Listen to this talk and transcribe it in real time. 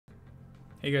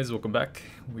Hey guys, welcome back.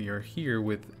 We are here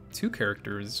with two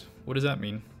characters. What does that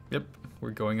mean? Yep, we're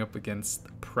going up against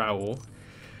Prowl.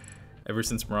 Ever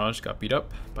since Mirage got beat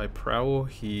up by Prowl,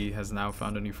 he has now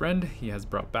found a new friend. He has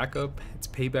brought backup. It's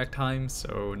payback time,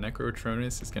 so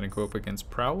Necrotronus is going to go up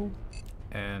against Prowl.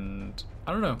 And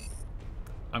I don't know.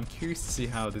 I'm curious to see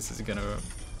how this is going to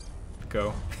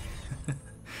go.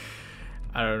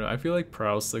 I don't know. I feel like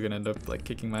Prowl's still going to end up like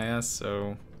kicking my ass,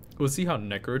 so we'll see how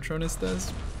Necrotronus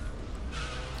does.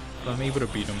 If I'm able to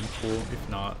beat him, cool. If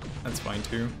not, that's fine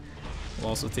too. We'll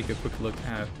also take a quick look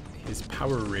at his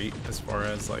power rate as far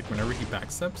as like whenever he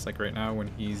backsteps, like right now when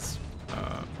he's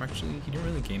actually he didn't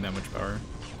really gain that much power.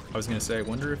 I was gonna say I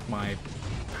wonder if my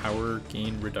power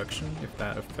gain reduction, if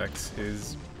that affects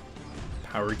his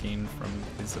power gain from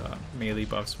his melee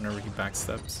buffs whenever he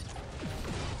backsteps.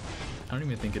 I don't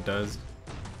even think it does.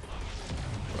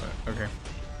 But okay.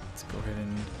 Let's go ahead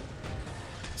and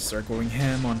start going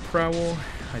ham on Prowl.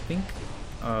 I think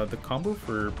the combo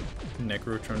for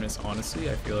Necrotronus, honestly,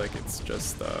 I feel like it's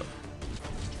just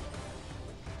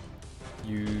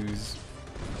use,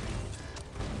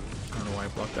 I don't know why I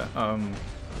blocked that,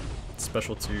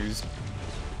 special twos.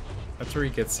 That's where he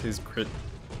gets his crit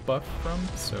buff from,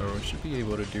 so should be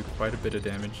able to do quite a bit of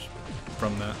damage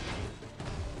from that.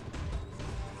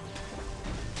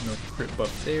 No crit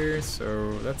buff there,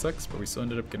 so that sucks, but we still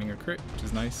ended up getting a crit, which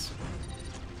is nice.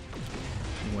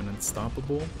 He went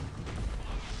unstoppable.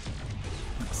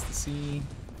 Nice to see.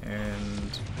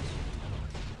 And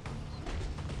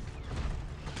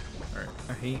alright,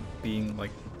 I hate being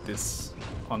like this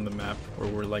on the map where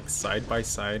we're like side by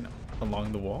side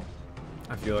along the wall.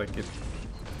 I feel like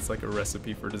it's like a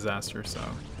recipe for disaster, so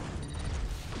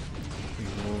we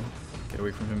will get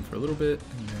away from him for a little bit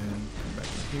and then come back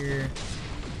in here.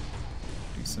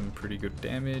 Do some pretty good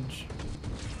damage.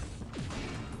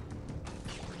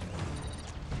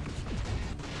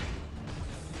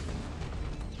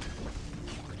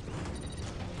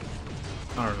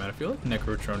 I don't know, man. I feel like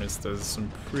Necrotronus does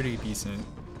some pretty decent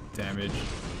damage.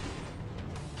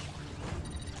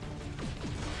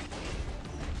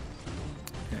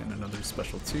 And another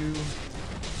special 2.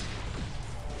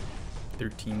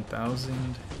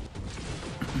 13,000.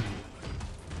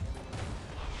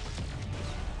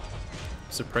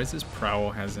 Surprised this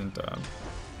Prowl hasn't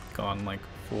gone like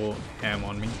full ham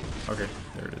on me. Okay,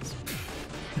 there it is.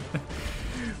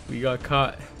 We got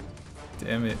caught.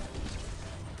 Damn it.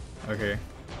 Okay,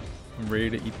 I'm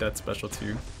ready to eat that special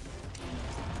 2.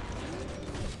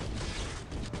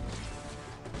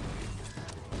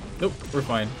 Nope, we're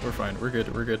fine, we're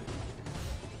good, we're good.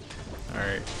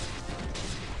 Alright.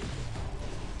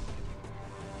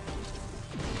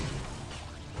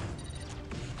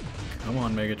 Come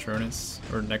on, Megatronus,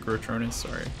 or Necrotronus,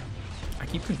 sorry. I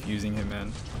keep confusing him,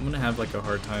 man. I'm gonna have like a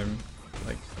hard time,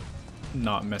 like,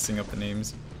 not messing up the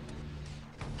names.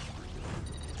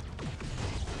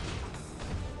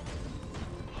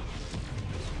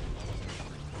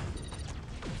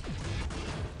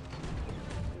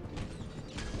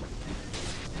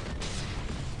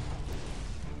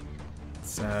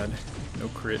 Sad. No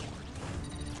crit.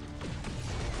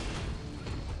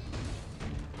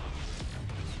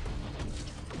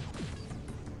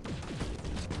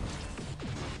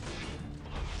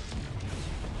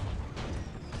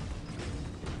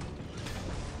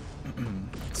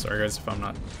 Sorry guys if I'm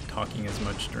not talking as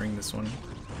much during this one.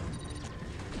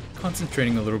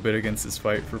 Concentrating a little bit against this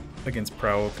fight against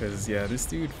Prowl, because yeah, this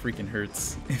dude freaking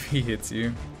hurts if he hits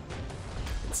you.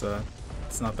 It's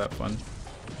not that fun.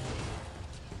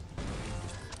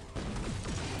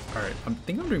 Alright, I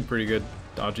think I'm doing pretty good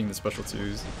dodging the special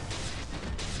 2s.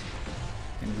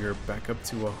 And we are back up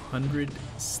to 100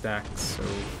 stacks, so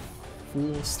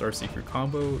full Starseeker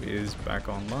combo is back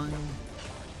online.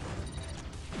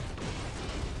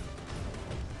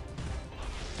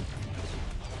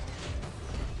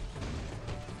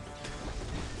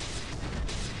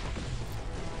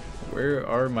 Where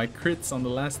are my crits on the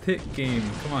last hit game?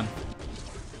 Come on.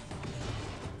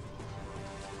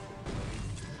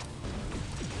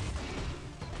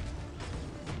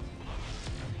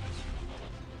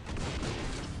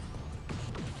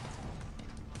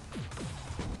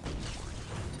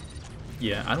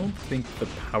 Yeah, I don't think the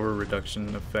power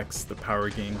reduction affects the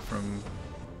power gain from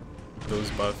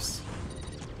those buffs.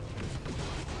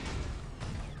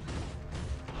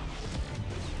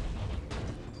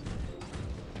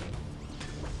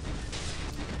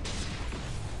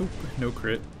 Oop, no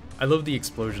crit. I love the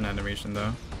explosion animation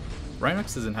though.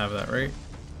 Rhinox doesn't have that, right?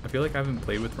 I feel like I haven't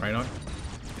played with Rhinox.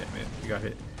 Damn it, we got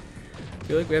hit. I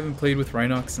feel like we haven't played with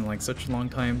Rhinox in like such a long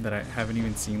time that I haven't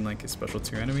even seen like a special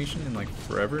 2 animation in like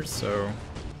forever, so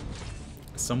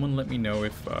Someone let me know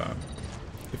if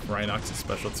Rhinox's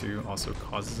special 2 also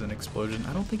causes an explosion.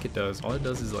 I don't think it does. All it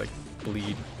does is like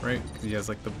bleed, right? Because he has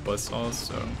like the buzzsaws,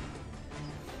 so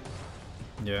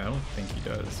yeah, I don't think he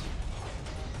does.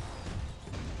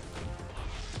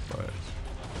 But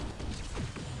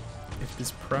if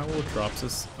this Prowl drops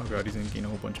us, oh god, he's gonna gain a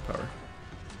whole bunch of power.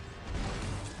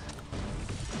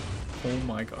 Oh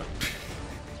my god.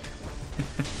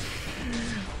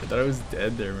 I thought I was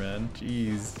dead there, man.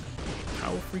 Jeez.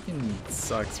 Prowl freaking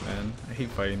sucks, man. I hate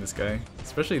fighting this guy.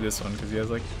 Especially this one, because he has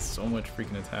like so much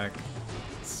freaking attack.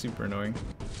 It's super annoying.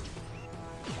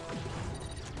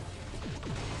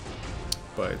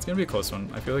 But it's gonna be a close one.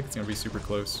 I feel like it's gonna be super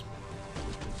close.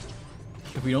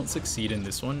 If we don't succeed in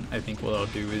this one, I think what I'll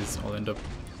do is I'll end up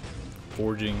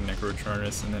forging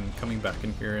Necrotronus and then coming back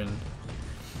in here and,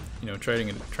 you know, trying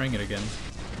it again.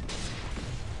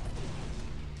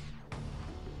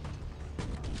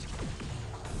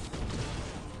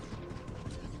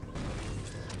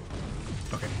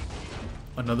 Okay,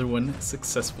 another one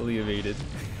successfully evaded.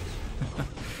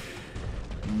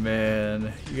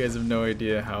 Man, you guys have no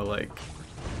idea how like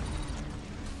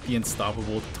the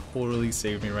Unstoppable totally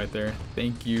saved me right there.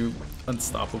 Thank you,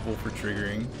 Unstoppable, for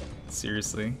triggering.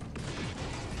 Seriously.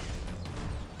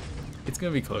 It's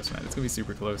gonna be close, man. It's gonna be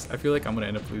super close. I feel like I'm gonna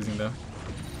end up losing though.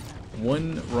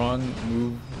 One wrong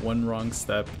move, one wrong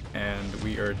step, and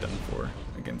we are done for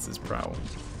against this Prowl.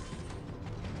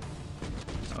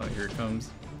 Oh, here it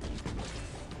comes.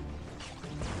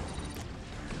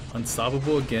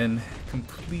 Unstoppable again,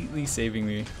 completely saving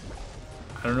me.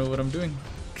 I don't know what I'm doing.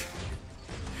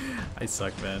 I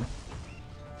suck, man.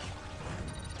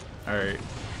 Alright.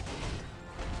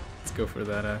 Let's go for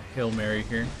that Hail Mary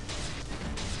here.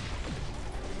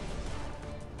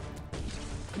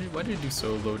 Why did it do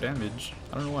so low damage?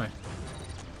 I don't know why.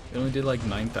 It only did like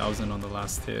 9,000 on the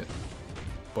last hit.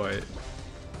 But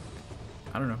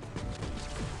I don't know.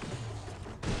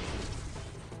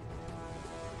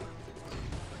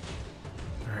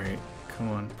 Alright, come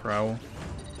on, Prowl.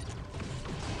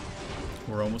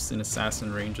 We're almost in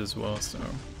assassin range as well, so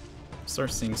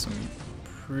start seeing some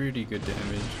pretty good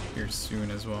damage here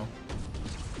soon as well.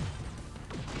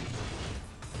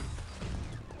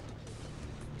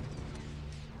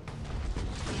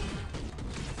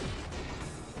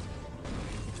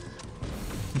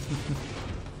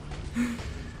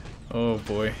 Oh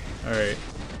boy. Alright.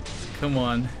 Come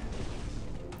on.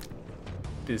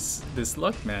 This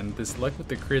luck, man. This luck with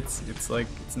the crits, it's like,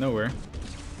 it's nowhere.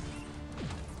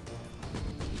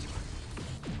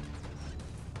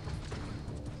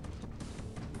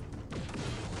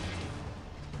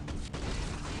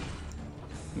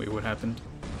 Wait, what happened?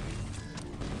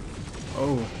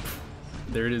 Oh,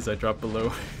 there it is. I dropped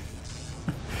below.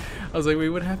 I was like, wait,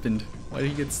 what happened? Why did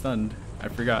he get stunned? I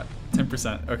forgot.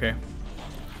 10%. Okay.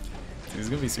 Dude, it's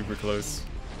gonna be super close.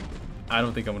 I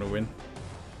don't think I'm gonna win.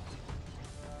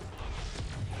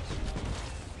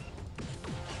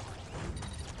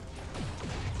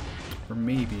 Or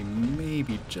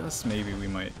maybe, just maybe we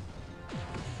might.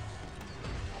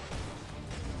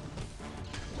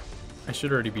 I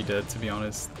should already be dead, to be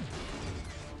honest.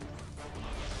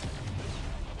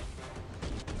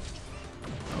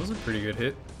 That was a pretty good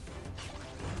hit.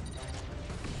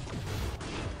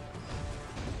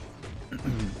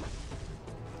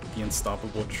 The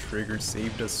Unstoppable trigger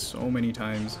saved us so many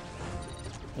times.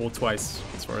 Well, twice,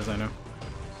 as far as I know.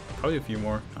 Probably a few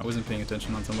more. I wasn't paying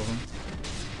attention on some of them.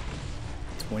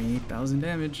 28,000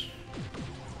 damage.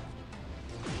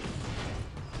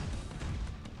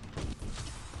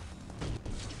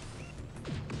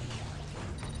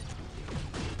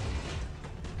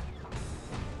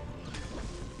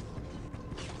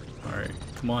 Alright,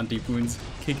 come on, Deep Wounds.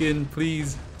 Kick in,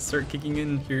 please. Start kicking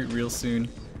in here real soon.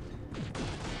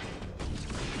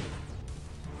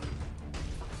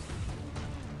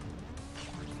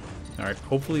 Alright,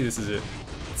 hopefully this is it.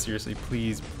 Seriously,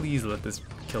 please, please let this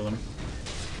kill him.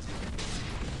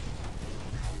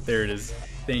 There it is.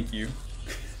 Thank you.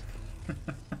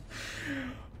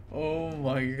 Oh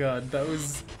my god, that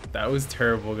was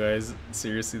terrible, guys.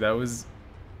 Seriously, that was...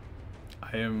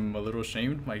 I am a little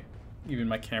ashamed. Even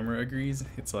my camera agrees.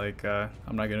 It's like,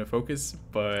 I'm not gonna focus,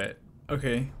 but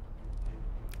okay.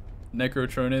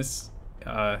 Necrotronus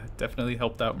definitely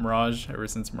helped out Mirage ever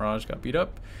since Mirage got beat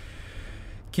up.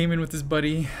 Came in with his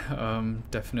buddy.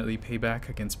 Definitely payback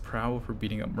against Prowl for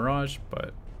beating up Mirage,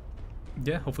 but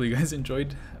yeah, hopefully you guys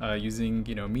enjoyed using,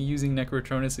 me using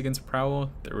Necrotronus against Prowl.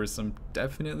 There was some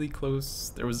definitely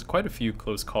close, there was quite a few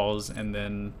close calls, and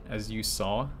then as you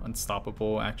saw,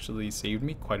 Unstoppable actually saved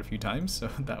me quite a few times, so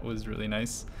that was really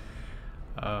nice.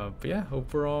 But yeah,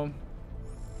 overall,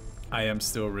 I am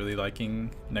still really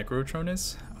liking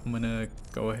Necrotronus. I'm gonna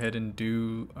go ahead and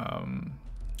do,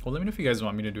 well, let me know if you guys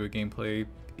want me to do a gameplay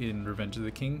in Revenge of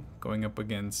the King, going up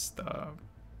against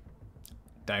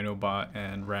Dinobot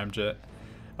and Ramjet.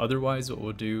 Otherwise, what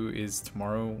we'll do is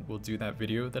tomorrow we'll do that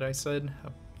video that I said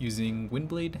using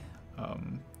Windblade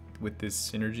with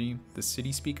this synergy, the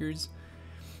city speakers.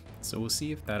 So we'll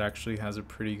see if that actually has a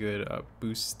pretty good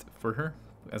boost for her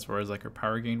as far as like her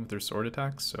power gain with her sword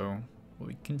attacks. So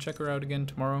we can check her out again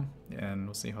tomorrow and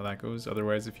we'll see how that goes.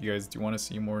 Otherwise, if you guys do want to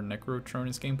see more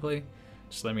Necrotronus gameplay,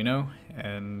 just let me know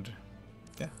and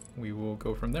yeah, we will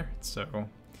go from there. So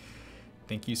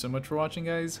thank you so much for watching,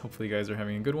 guys. Hopefully you guys are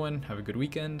having a good one. Have a good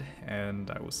weekend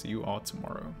and I will see you all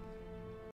tomorrow.